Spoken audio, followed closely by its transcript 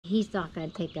he's not going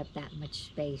to take up that much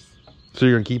space. So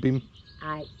you're gonna keep him?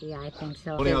 Yeah, I think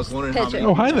so. I was wondering how many.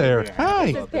 Oh, hi there.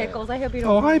 Hi. This is Pickles. I hope you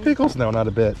don't Oh, hi, mind. Pickles. No, not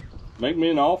a bit. Make me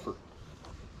an offer.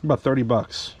 About 30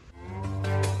 bucks.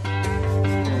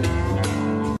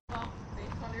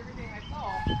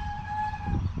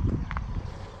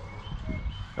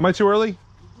 Am I too early?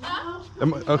 No.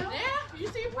 Okay. Yeah, you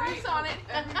see a price on it.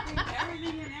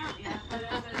 Everything isn't out yet, but it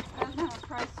depends how the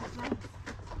price is on.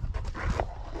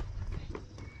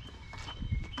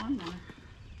 One minute.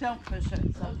 Don't push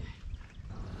it, so.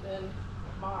 Then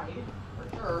mine,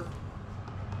 for sure.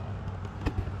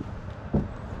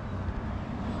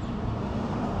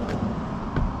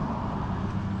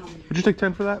 Would you take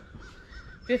 10 for that?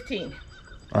 15.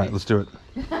 All right, let's do it.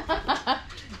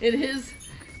 It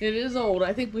is old.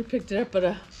 I think we picked it up at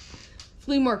a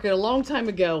flea market a long time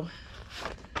ago.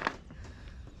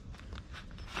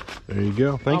 There you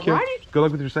go. Thank you. Alrighty. Good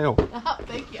luck with your sale.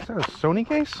 Thank you. Is that a Sony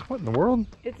case? What in the world?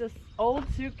 It's an old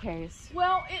suitcase.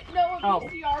 Well, a Oh.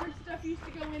 VCR and stuff used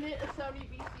to go in it, a Sony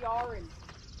VCR, and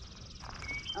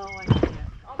Oh, I see it.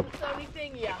 on the Sony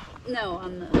thing, yeah. No,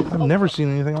 on the. I've never seen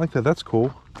anything like that. That's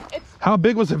cool. It's How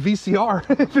big was a VCR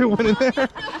if it went in there?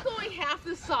 it's only half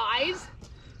the size.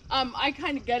 I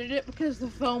kind of gutted it because the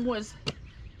foam was,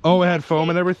 Oh, it had foam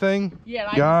and everything? yeah.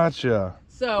 And Gotcha.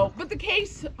 So, but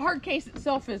the hard case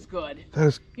itself is good. That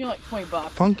is You know, like 20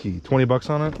 bucks. funky. 20 bucks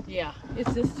on it? Yeah,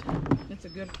 it's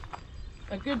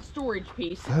a good storage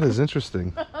piece. That is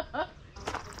interesting.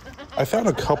 I found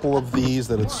a couple of these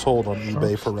that had sold on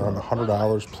eBay for around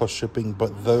 $100 plus shipping,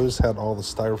 but those had all the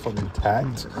styrofoam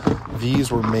intact.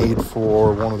 These were made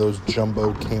for one of those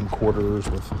jumbo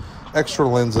camcorders with extra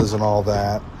lenses and all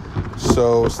that.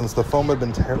 So since the foam had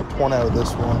been torn out of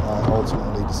this one, I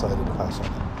ultimately decided to pass on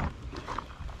it.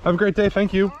 Have a great day.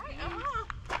 Thank you.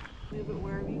 Move it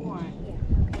wherever you want.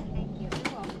 Thank you.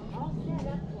 All set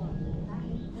up for him.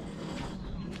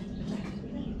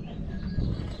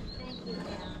 Thank you,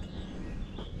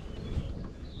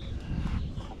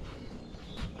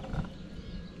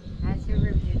 That's the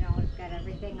original. It's got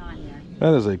everything on there.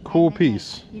 That is a cool And then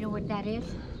piece. You know what that is?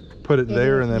 Put it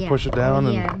there and then Yeah. push it down.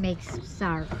 Yeah, And it makes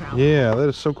sauerkraut. yeah, that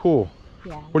is so cool.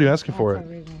 Yeah. What are you asking for That's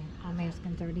it? original. I'm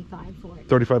asking 35 for it.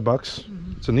 35 bucks?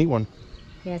 It's a neat one.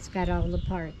 Yeah, it's got all the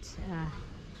parts.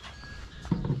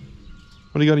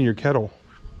 What do you got in your kettle?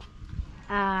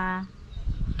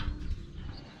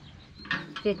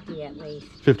 50 at least.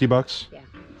 50 bucks? Yeah.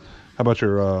 How about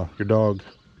your dog?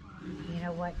 You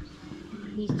know what?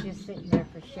 He's just sitting there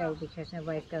for show because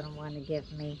nobody's going to want to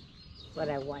give me what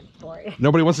I want for it.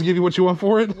 Nobody wants to give you what you want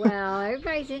for it? Well,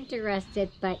 everybody's interested,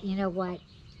 but you know what?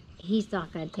 He's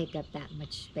not going to take up that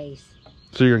much space.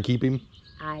 So you're gonna keep him?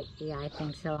 Yeah, I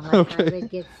think so. Unless Okay. I would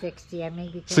get 60. I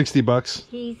mean, because 60 bucks?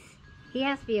 he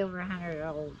has to be over 100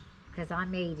 old because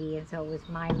I'm 80 and so was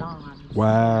my mom.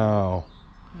 Wow.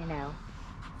 You know.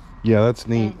 Yeah, that's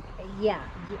neat. And, yeah.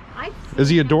 Is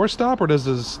he a doorstop or does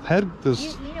his head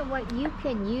You know what? You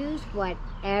can use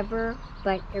whatever,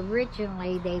 but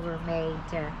originally they were made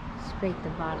to scrape the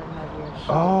bottom of your shoe.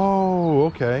 Oh,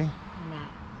 okay. And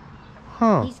that.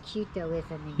 Huh. He's cute though,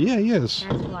 isn't he? Yeah, he is.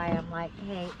 That's why I'm like,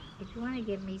 hey, if you want to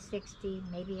give me 60,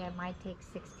 maybe I might take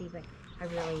 60, but I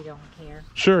really don't care.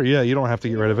 Sure, yeah, you don't have to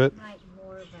get rid of it. Like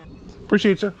more of a...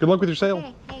 Appreciate you. Good luck with your sale.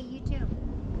 Hey, you too.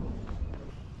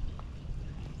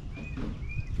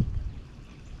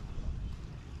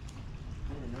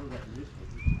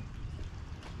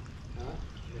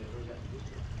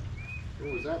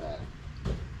 Where was that at?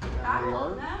 I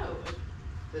don't know.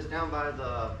 It's down by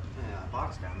the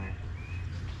box down there.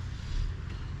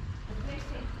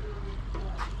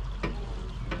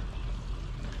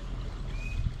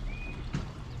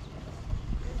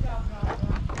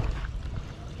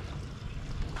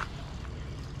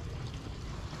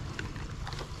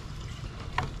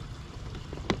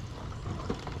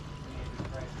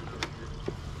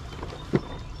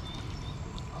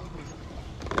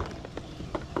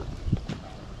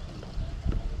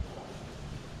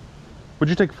 Would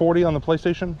you take 40 on the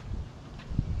PlayStation?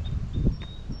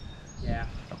 Yeah.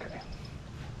 Okay.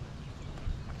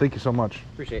 Thank you so much.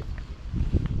 Appreciate it.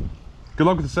 Good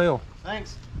luck with the sale.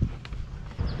 Thanks.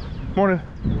 Morning.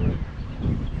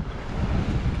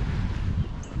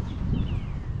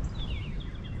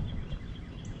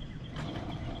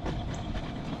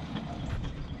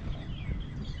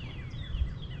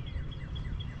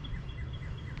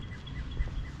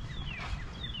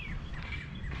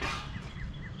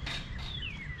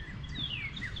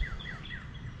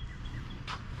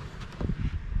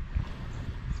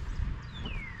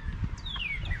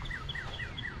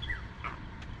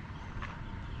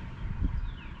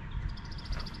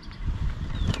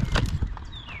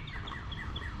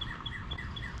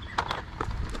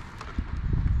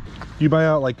 You buy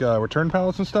out like return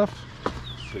pallets and stuff?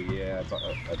 So yeah, I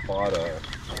bought a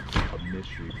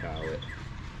mystery pallet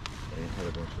and it had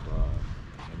a bunch of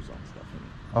Amazon stuff in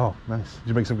it. Oh, nice. Did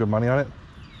you make some good money on it?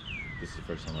 This is the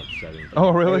first time I've said anything. Oh,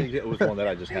 really? I mean, it was one that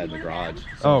I just had in the garage. So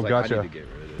Oh, I was like, gotcha. I need to get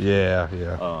rid of it.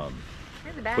 Yeah.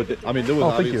 But I mean, there was Oh,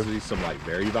 thank obviously you. some like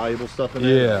very valuable stuff in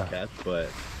there that I kept, but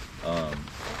I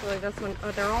feel like this one,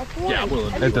 oh, they're all for yeah, I'm willing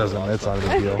to It do doesn't. a lot of It's not a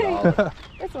stuff. big deal.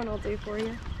 This one will do for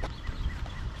you.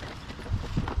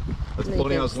 That's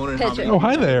funny. I was wondering how many. Oh,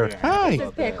 hi there. Hi. This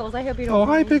is Pickles. I hope you don't Oh,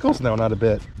 hi, mind. Pickles. No, not a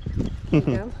bit. There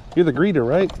you go. You're the greeter,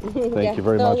 right? Thank Yeah, you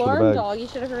very the much for alarm the bag. dog. You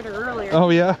should have heard her earlier. Oh,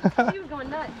 yeah? She was going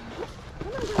nuts.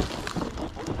 Come on, girl.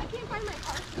 I can't find my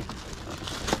car.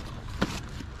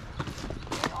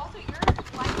 There's also your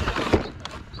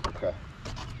light. Okay.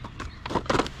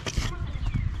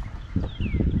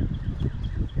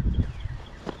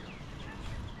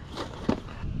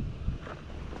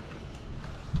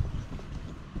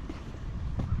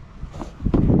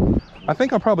 I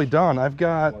think I'm probably done. I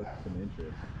got Some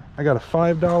interest. a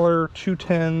 $5, 2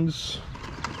 10s.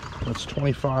 That's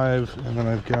 25, and then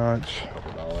I've got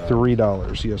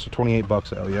 $3. Yeah, so 28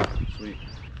 bucks out. Yeah, Sweet.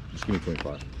 Just give me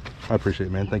 25. I appreciate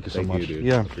it, man. Thank you so Thank much. you, dude.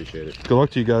 Yeah, Appreciate it. good luck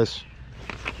to you guys.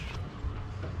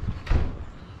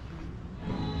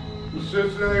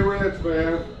 Cincinnati Reds,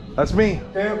 man. That's me.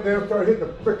 Damn, start hitting a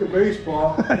frickin'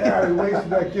 baseball. Yeah, they wasted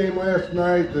that game last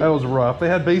night. That was rough. They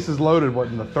had bases loaded. What,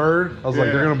 in the third? I was like,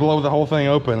 Yeah. they're gonna blow the whole thing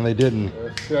open, and they didn't.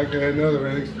 Second, another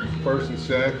innings, first and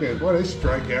second. Boy, they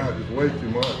strike out just way too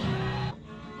much.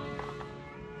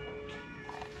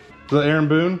 Is that Aaron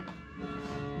Boone?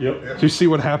 Yep. Did you see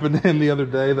what happened in the other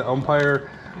day? The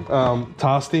umpire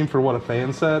tossed him for what a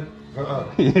fan said.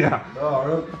 Yeah. Oh,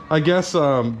 really? I guess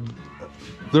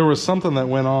there was something that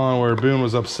went on where Boone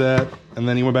was upset, and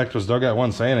then he went back to his dugout,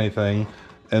 wasn't saying anything,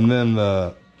 and then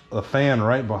the fan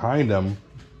right behind him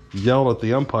yelled at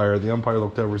the umpire. The umpire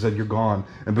looked over and said, "You're gone."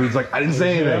 And Boone's like, "I didn't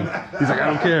say anything." He's like, "I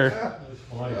don't care."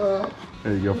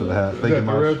 There you go for the hat. Thank you Is that the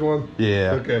much. red one?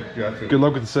 Yeah. Okay, gotcha. Good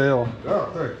luck with the sale. Oh,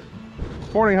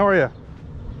 thanks. Morning. How are you?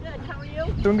 Good. How are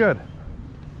you? Doing good. What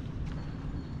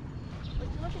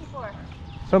you looking for?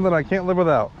 Something I can't live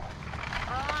without.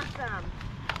 Awesome.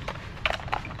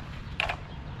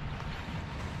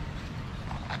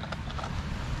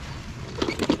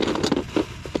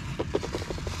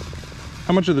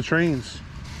 How much are the trains?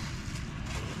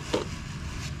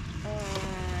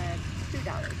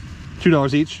 $2.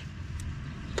 $2 each?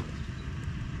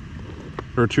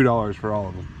 Or $2 for all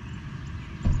of them?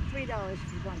 $3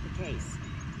 if you want the case.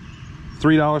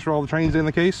 $3 for all the trains in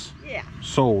the case? Yeah.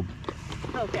 Sold.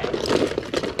 Okay.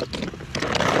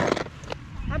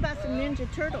 How about some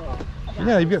Ninja Turtle?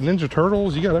 Yeah, you've got Ninja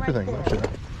Turtles. You got everything. Right Don't you?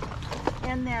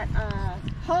 And that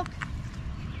Hulk,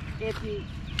 if you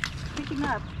pick him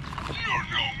up,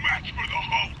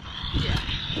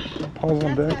 Paul's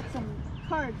on that's deck. got some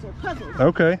cards or puzzles.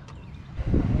 Okay.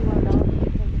 You want it all? You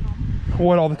take it home?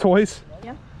 What, all the toys?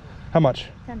 Yeah. How much?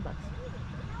 $10.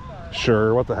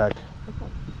 Sure, what the heck.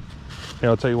 Here,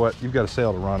 I'll tell you what, you've got a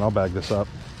sale to run. I'll bag this up.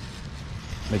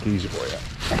 Make it easy for you.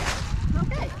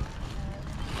 Okay.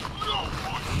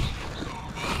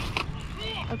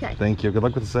 Okay. Thank you. Good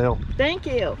luck with the sale. Thank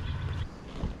you.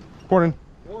 Morning.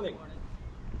 Morning.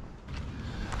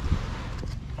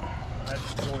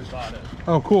 That's Joey Votto.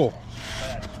 Oh, cool.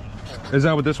 Is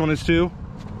that what this one is too?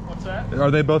 What's that?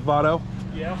 Are they both Votto?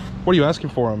 Yeah. What are you asking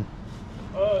for them?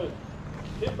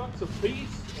 $10 a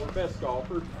piece or best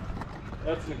offer.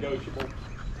 That's negotiable.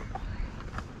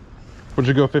 Would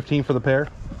you go 15 for the pair?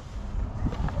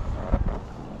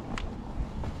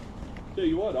 Tell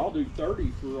you what, I'll do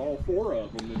 30 for all 4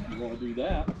 of them if you want to do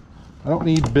that. I don't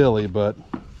need Billy, but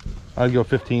I'd go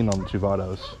 15 on the 2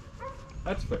 Vottos.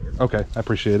 That's fair. Okay, I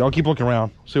appreciate it. I'll keep looking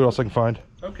around, see what else I can find.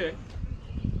 Okay.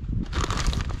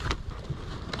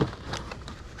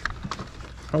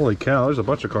 Holy cow, there's a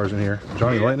bunch of cars in here.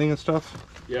 Johnny Yeah. Lightning and stuff.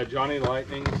 Yeah, Johnny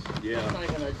Lightnings. Yeah. Not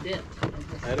even a dent.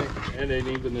 That ain't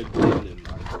even a dent in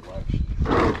my collection.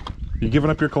 You giving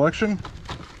up your collection?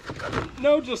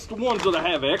 No, just the ones that I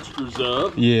have extras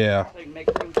of, Yeah. They can make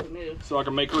room for new. so I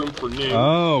can make room for new.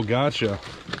 Oh, gotcha.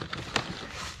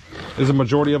 Is the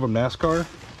majority of them NASCAR?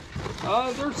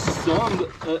 There's some.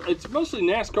 It's mostly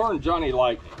NASCAR and Johnny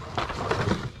Lightning.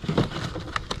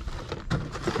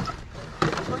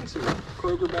 Bring some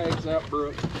Kroger bags out,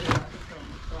 Brooke.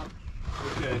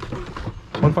 Okay.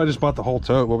 What if I just bought the whole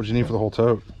tote? What would you need for the whole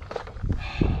tote?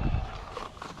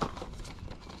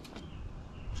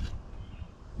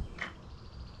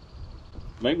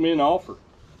 Make me an offer.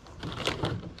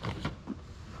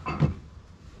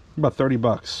 About 30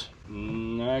 bucks.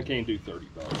 I can't do $30.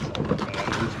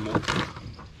 There's more.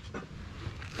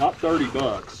 Not 30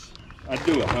 bucks. I'd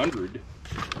do 100.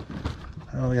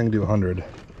 I don't think I can do 100.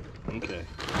 Okay.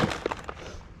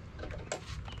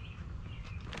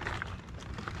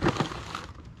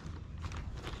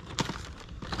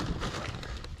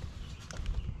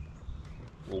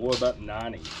 Well, what about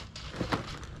 90?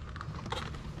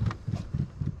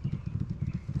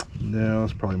 No,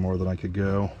 that's probably more than I could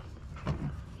go.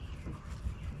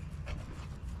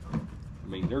 I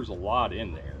mean, there's a lot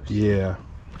in there. So Yeah.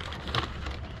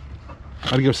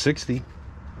 I'd go 60.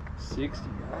 60.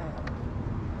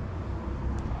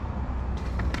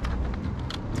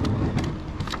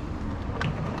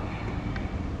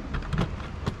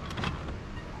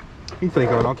 You can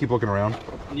think on it. I'll keep looking around.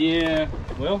 Yeah,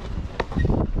 well.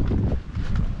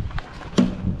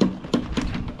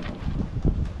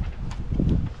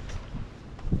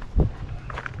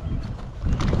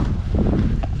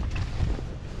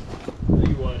 Tell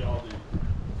you what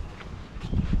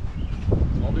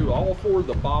I'll do all 4 of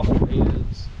the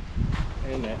bobbleheads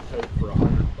and that tote for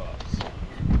 100 bucks.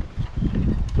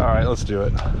 All right, let's do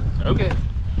it. Okay.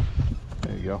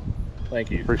 There you go. Thank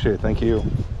you. Appreciate it. Thank you.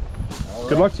 All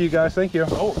Good right. luck to you guys. Thank you.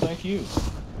 Oh, thank you.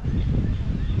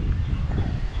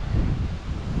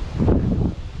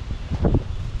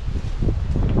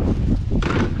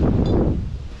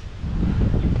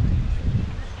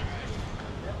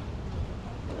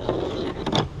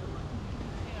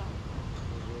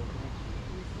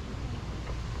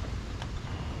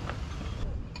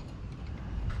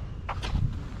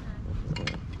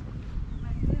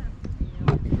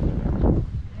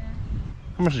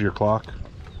 How much is your clock?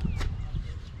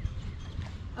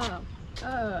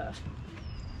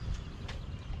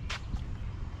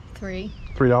 $3.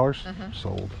 $3?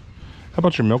 Sold. How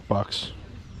about your milk box?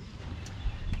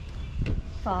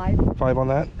 5. 5 on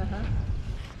that?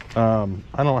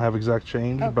 I don't have exact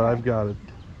change, but Okay. I've got it.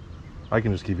 I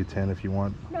can just give you 10 if you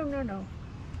want. No.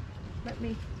 Let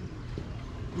me.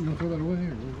 You gonna throw that away,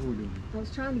 or what are we doing? I was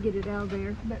trying to get it out of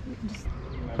there, but just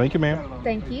Thank you, ma'am.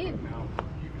 thank you.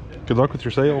 Good luck with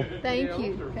your sale. Thank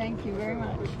you. Thank you very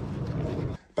much.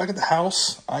 Back at the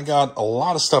house, I got a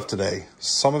lot of stuff today.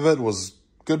 Some of it was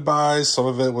good buys, some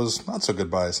of it was not so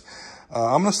good buys.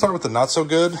 I'm going to start with the not so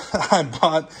good. I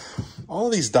bought all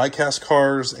of these die-cast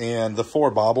cars and the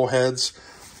 4 bobbleheads.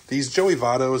 These Joey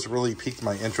Vottos really piqued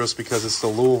my interest because it's the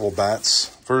Louisville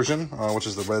Bats version, which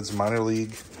is the Reds minor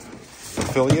league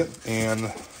affiliate.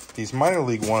 And these minor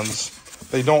league ones,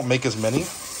 they don't make as many,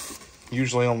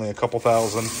 usually only a couple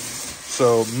thousand.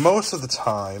 So most of the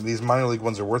time, these minor league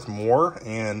ones are worth more,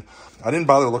 and I didn't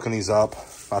bother looking these up.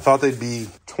 I thought they'd be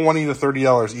 $20 to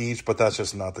 $30 each, but that's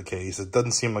just not the case. It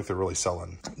doesn't seem like they're really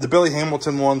selling. The Billy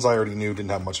Hamilton ones I already knew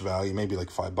didn't have much value, maybe like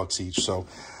 $5 each, so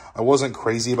I wasn't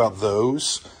crazy about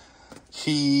those.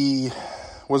 He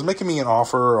was making me an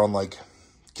offer on like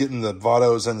getting the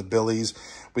Vottos and the Billies.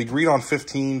 We agreed on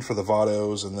 15 for the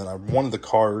Vottos, and then I wanted the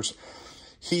cars.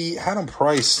 He had them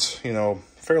priced, you know,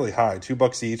 fairly high,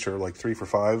 $2 each or like 3 for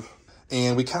 $5.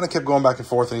 And we kind of kept going back and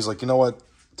forth, and he's like, you know what?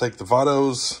 Take the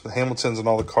Vottos, the Hamiltons, and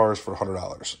all the cars for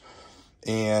 $100.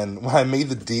 And when I made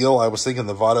the deal, I was thinking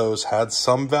the Vottos had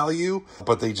some value,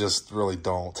 but they just really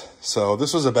don't. So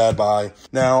this was a bad buy.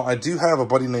 Now, I do have a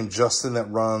buddy named Justin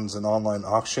that runs an online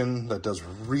auction that does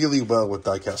really well with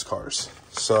die-cast cars.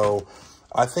 So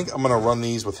I think I'm going to run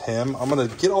these with him. I'm going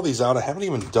to get all these out. I haven't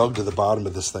even dug to the bottom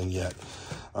of this thing yet.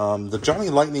 The Johnny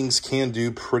Lightnings can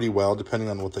do pretty well depending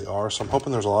on what they are. So I'm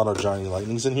hoping there's a lot of Johnny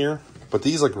Lightnings in here. But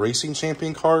these like racing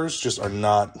champion cars just are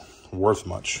not worth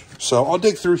much. So I'll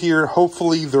dig through here.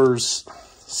 Hopefully there's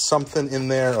something in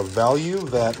there of value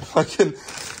that I can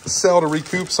sell to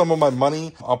recoup some of my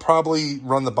money. I'll probably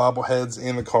run the bobbleheads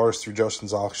and the cars through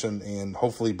Justin's auction and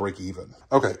hopefully break even.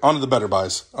 Okay, on to the better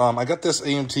buys. I got this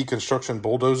AMT construction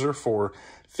bulldozer for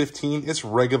 $15. It's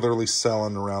regularly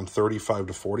selling around $35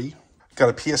 to $40. Got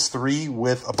a PS3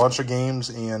 with a bunch of games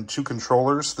and 2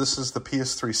 controllers. This is the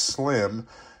PS3 Slim,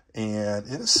 and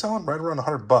it is selling right around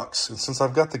 $100. And since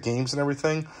I've got the games and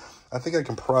everything, I think I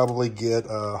can probably get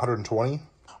 120.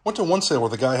 Went to one sale where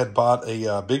the guy had bought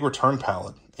a big return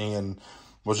pallet and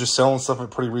was just selling stuff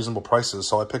at pretty reasonable prices,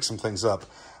 so I picked some things up.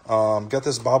 Got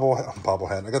this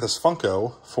bobblehead. I got this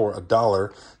Funko for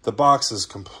 $1. The box is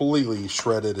completely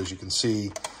shredded, as you can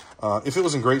see. If it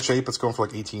was in great shape, it's going for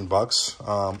like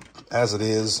 $18. As it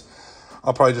is,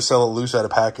 I'll probably just sell it loose at a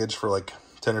package for like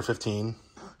 10 or 15.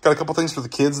 Got a couple things for the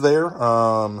kids there.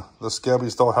 The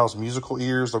Scabby's Dollhouse musical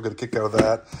ears. They'll get a kick out of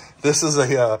that. This is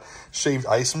a shaved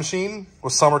ice machine.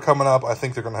 With summer coming up, I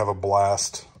think they're going to have a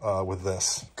blast with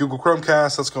this. Google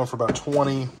Chromecast, that's going for about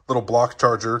 20. Little block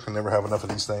charger. Can never have enough of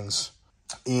these things.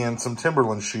 And some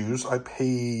Timberland shoes. I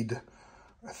paid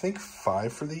I think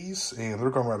 5 for these, and they're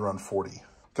going right around 40.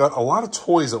 Got a lot of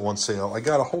toys at one sale. I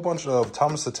got a whole bunch of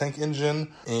Thomas the Tank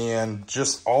Engine and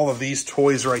just all of these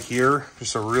toys right here.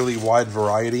 Just a really wide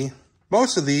variety.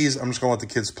 Most of these I'm just gonna let the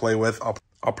kids play with.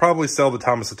 I'll probably sell the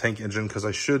Thomas the Tank Engine because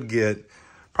I should get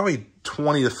probably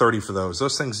 20 to 30 for those.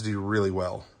 Those things do really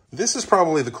well. This is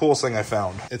probably the coolest thing I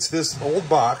found. It's this old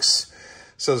box.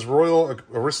 It says Royal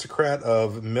Aristocrat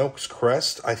of Milk's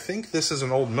Crest. I think this is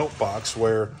an old milk box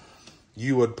where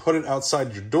you would put it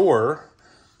outside your door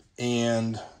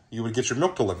and you would get your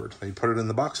milk delivered. They'd put it in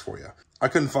the box for you. I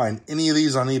couldn't find any of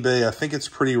these on eBay. I think it's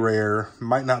pretty rare.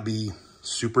 Might not be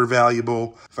super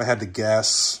valuable. If I had to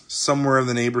guess, somewhere in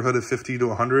the neighborhood of 50 to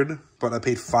 100, but I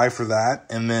paid 5 for that.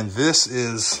 And then this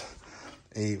is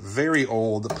a very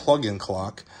old plug-in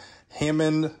clock,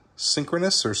 Hammond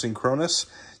Synchronous.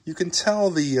 You can tell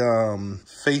the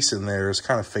face in there is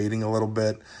kind of fading a little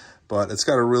bit, but it's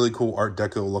got a really cool Art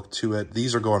Deco look to it.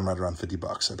 These are going right around 50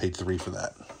 bucks. I paid 3 for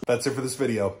that. That's it for this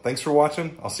video. Thanks for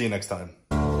watching. I'll see you next time.